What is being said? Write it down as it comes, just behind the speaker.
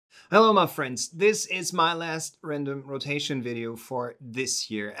Hello my friends, this is my last random rotation video for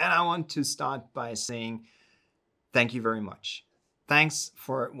this year and I want to start by saying thank you very much. Thanks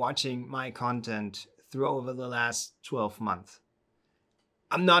for watching my content through over the last 12 months.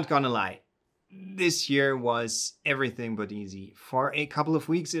 I'm not gonna lie, this year was everything but easy. For a couple of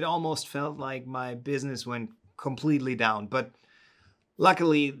weeks it almost felt like my business went completely down, but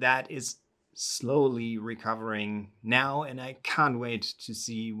luckily that is slowly recovering now, and I can't wait to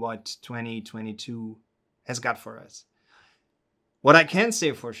see what 2022 has got for us. What I can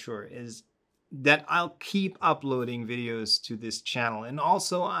say for sure is that I'll keep uploading videos to this channel, and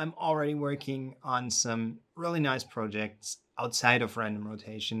also I'm already working on some really nice projects outside of random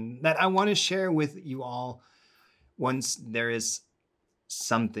rotation that I want to share with you all once there is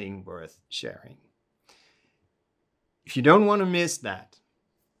something worth sharing. If you don't want to miss that,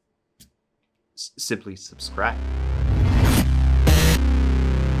 simply subscribe.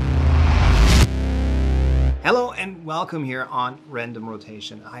 Hello and welcome here on Random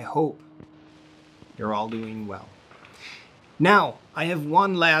Rotation. I hope you're all doing well. Now, I have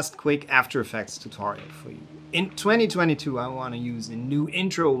one last quick After Effects tutorial for you. In 2022, I want to use a new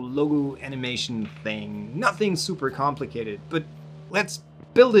intro logo animation thing. Nothing super complicated, but let's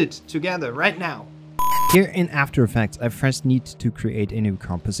build it together right now. Here in After Effects, I first need to create a new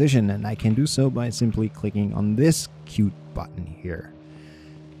composition, and I can do so by simply clicking on this cute button here.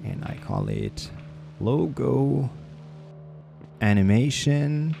 And I call it Logo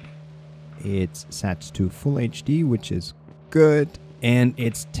Animation. It's set to Full HD, which is good. And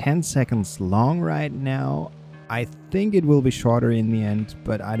it's 10 seconds long right now. I think it will be shorter in the end,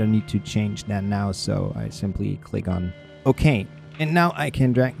 but I don't need to change that now, so I simply click on OK. And now I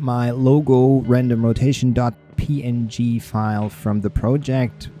can drag my logo randomrotation.png file from the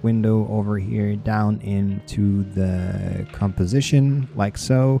project window over here down into the composition like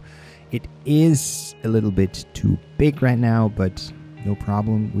so. It is a little bit too big right now, but no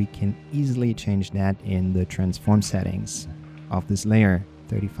problem. We can easily change that in the transform settings of this layer.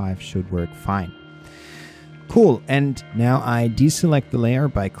 35 should work fine. Cool, and now I deselect the layer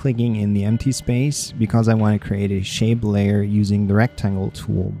by clicking in the empty space because I want to create a shape layer using the rectangle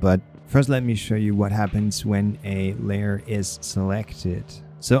tool. But first let me show you what happens when a layer is selected.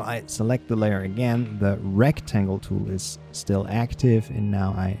 So I select the layer again, the rectangle tool is still active, and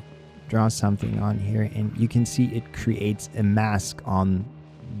now I draw something on here and you can see it creates a mask on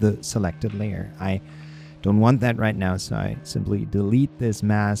the selected layer. I don't want that right now, so I simply delete this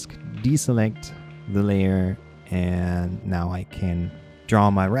mask, deselect the layer, and now I can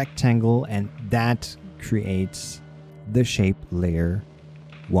draw my rectangle, and that creates the shape layer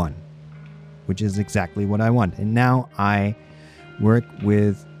 1, which is exactly what I want. And now I work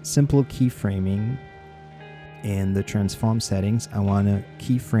with simple keyframing. In the transform settings, I want to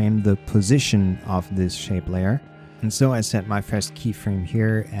keyframe the position of this shape layer. And so I set my first keyframe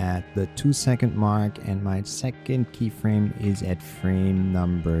here at the 2-second mark, and my second keyframe is at frame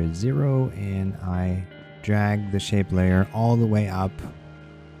number 0, and I drag the shape layer all the way up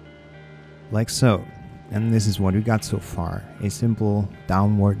like so. And this is what we got so far, a simple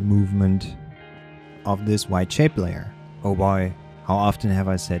downward movement of this white shape layer. Oh boy, how often have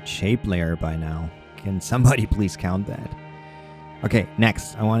I said shape layer by now? Can somebody please count that? Okay,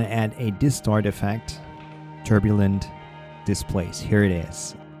 next I want to add a distort effect. Turbulent displace. Here it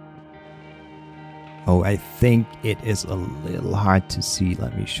is. Oh, I think it is a little hard to see.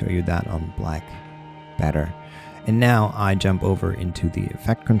 Let me show you that on black better. And now I jump over into the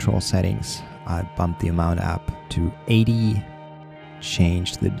effect control settings. I bump the amount up to 80,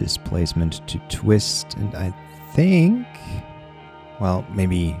 change the displacement to twist, and I think, well,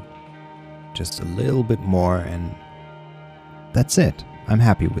 maybe just a little bit more, and that's it. I'm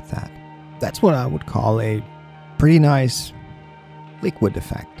happy with that. That's what I would call a pretty nice liquid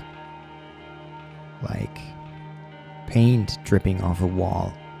effect. Like paint dripping off a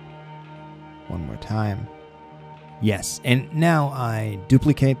wall. One more time. Yes, and now I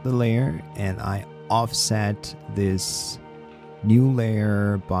duplicate the layer and I offset this new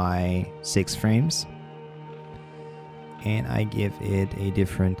layer by 6 frames. And I give it a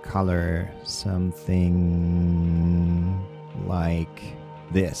different color, something like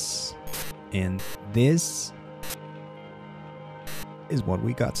this. And this is what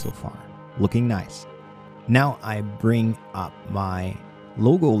we got so far. Looking nice. Now I bring up my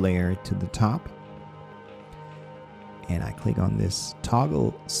logo layer to the top. And I click on this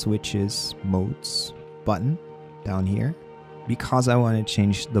toggle switches modes button down here, because I want to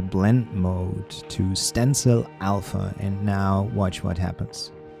change the blend mode to stencil alpha. And now watch what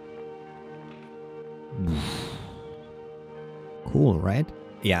happens. Cool, right?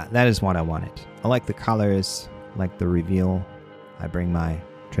 Yeah, that is what I wanted. I like the colors, like the reveal. I bring my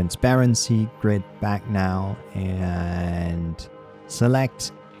transparency grid back now and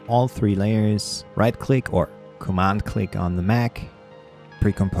select all 3 layers, right click or command click on the Mac,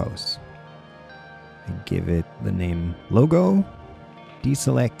 pre-compose. And give it the name logo,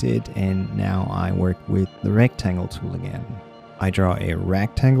 deselect it, and now I work with the rectangle tool again. I draw a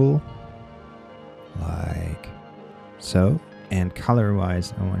rectangle like so, and color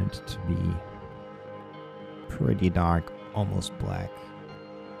wise I want it to be pretty dark, almost black,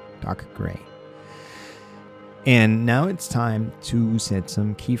 dark gray. And now it's time to set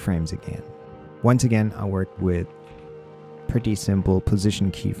some keyframes again. Once again, I work with pretty simple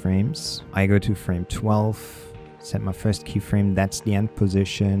position keyframes. I go to frame 12, set my first keyframe, that's the end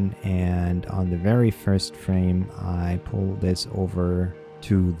position, and on the very first frame I pull this over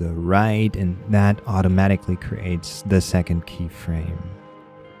to the right, and that automatically creates the second keyframe.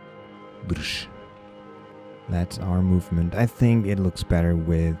 That's our movement. I think it looks better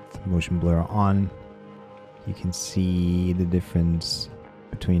with motion blur on. You can see the difference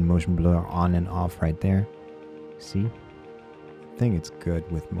between motion blur on and off right there. See? I think it's good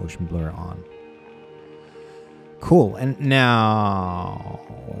with motion blur on. Cool, and now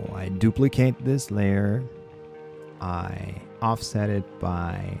I duplicate this layer. I offset it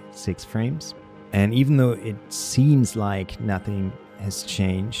by 6 frames. And even though it seems like nothing has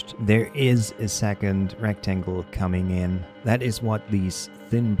changed, there is a second rectangle coming in. That is what these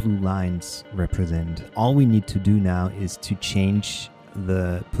thin blue lines represent. All we need to do now is to change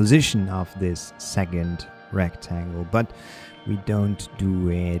the position of this second rectangle, but we don't do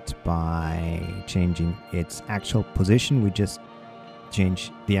it by changing its actual position. We just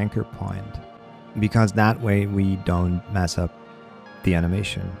change the anchor point, because that way we don't mess up the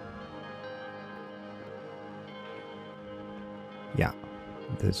animation. Yeah,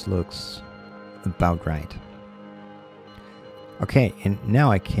 this looks about right. Okay, and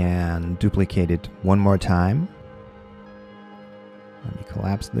now I can duplicate it one more time. Let me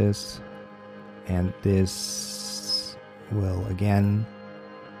collapse this, and this will again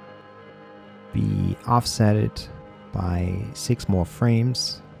be offsetted by 6 more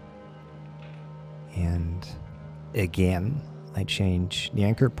frames. And again, I change the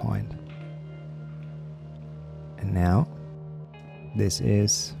anchor point. And now this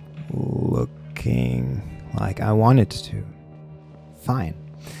is looking like I want it to. Fine.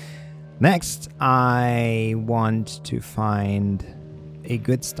 Next, I want to find a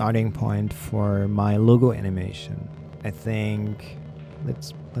good starting point for my logo animation. I think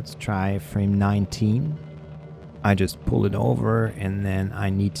let's try frame 19. I just pull it over, and then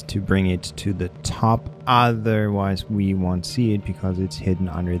I need to bring it to the top, otherwise we won't see it because it's hidden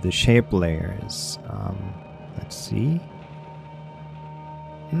under the shape layers. Let's see.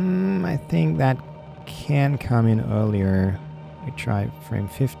 I think that can come in earlier. We try frame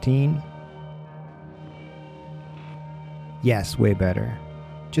 15. Yes, way better.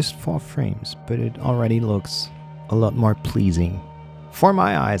 Just 4 frames, but it already looks a lot more pleasing. For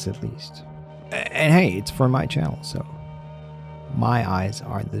my eyes, at least. And hey, it's for my channel, so my eyes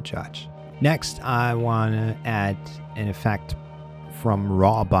are the judge. Next, I want to add an effect from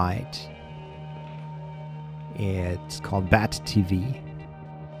Raw Byte. It's called Bat TV.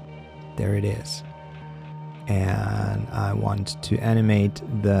 There it is. And I want to animate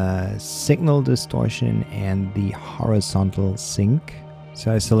the signal distortion and the horizontal sync.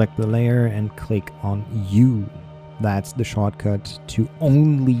 So I select the layer and click on U. That's the shortcut to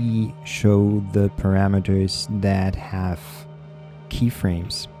only show the parameters that have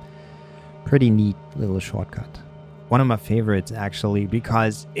keyframes. Pretty neat little shortcut. One of my favorites, actually,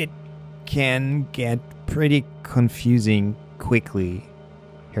 because it can get pretty confusing quickly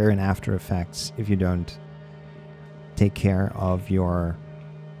here in After Effects if you don't take care of your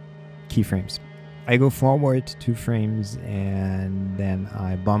keyframes. I go forward 2 frames, and then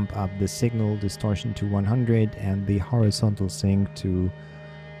I bump up the signal distortion to 100 and the horizontal sync to,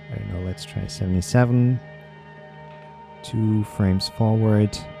 I don't know, let's try 77. 2 frames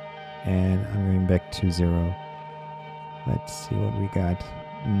forward, and I'm going back to 0. Let's see what we got.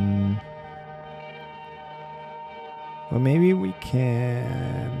 Well, maybe we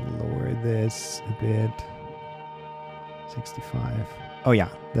can lower this a bit. 65. Oh yeah,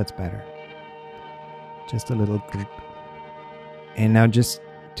 that's better. Just a little. And now, just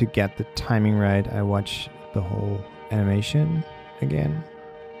to get the timing right, I watch the whole animation again.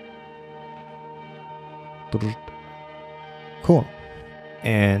 Cool.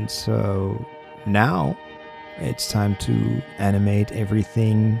 And so now it's time to animate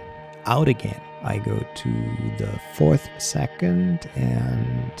everything out again. I go to the 4th second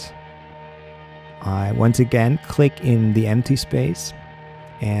and I once again click in the empty space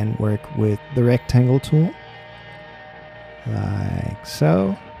and work with the rectangle tool, like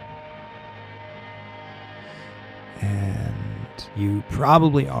so. And you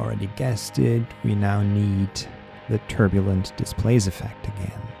probably already guessed it, we now need the turbulent displace effect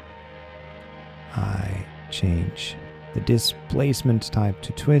again. I change the displacement type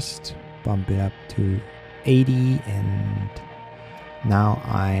to twist, bump it up to 80, and now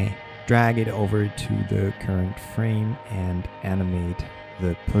I drag it over to the current frame and animate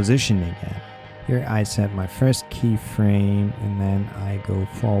the position again. Here I set my first keyframe and then I go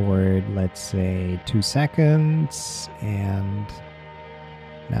forward, let's say 2 seconds, and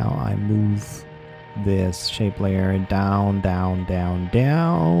now I move this shape layer down, down, down,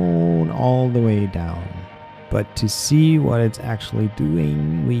 down, all the way down. But to see what it's actually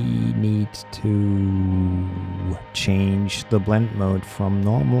doing, we need to change the blend mode from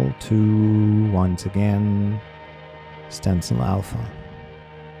normal to, once again, stencil alpha.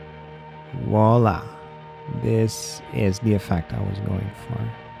 Voila! This is the effect I was going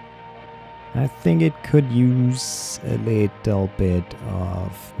for. I think it could use a little bit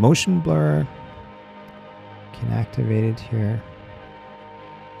of motion blur. Can activate it here.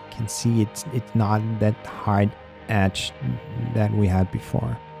 Can see it's not that hard edge that we had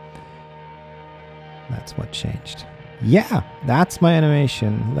before. That's what changed. Yeah, that's my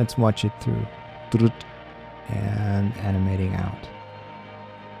animation. Let's watch it through. And animating out.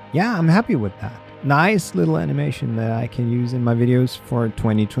 Yeah, I'm happy with that. Nice little animation that I can use in my videos for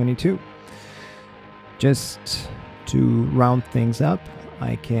 2022. Just to round things up,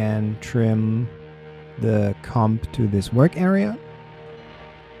 I can trim the comp to this work area.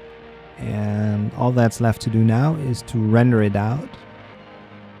 And all that's left to do now is to render it out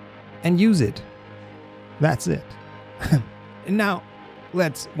and use it. That's it. And now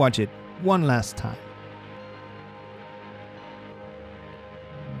let's watch it one last time.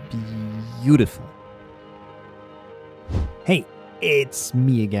 Beautiful. Hey, it's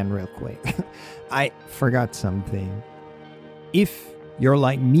me again real quick. I forgot something. If you're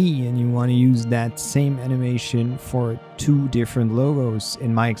like me and you want to use that same animation for 2 different logos,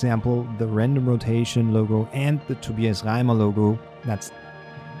 in my example, the Random Rotation logo and the Tobias Reimer logo, that's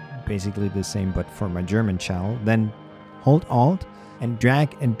basically the same but for my German channel, then hold Alt and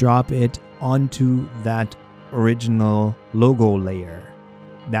drag and drop it onto that original logo layer.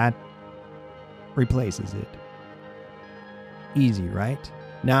 That replaces it. Easy, right?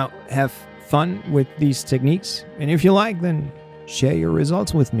 Now have fun with these techniques, and if you like, then share your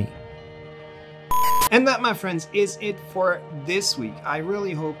results with me. And that, my friends, is it for this week. I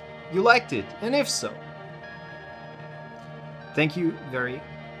really hope you liked it, and if so, thank you very,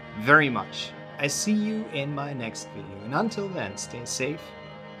 very much. I see you in my next video, and until then, stay safe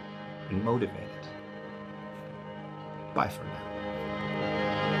and motivated. Bye for now.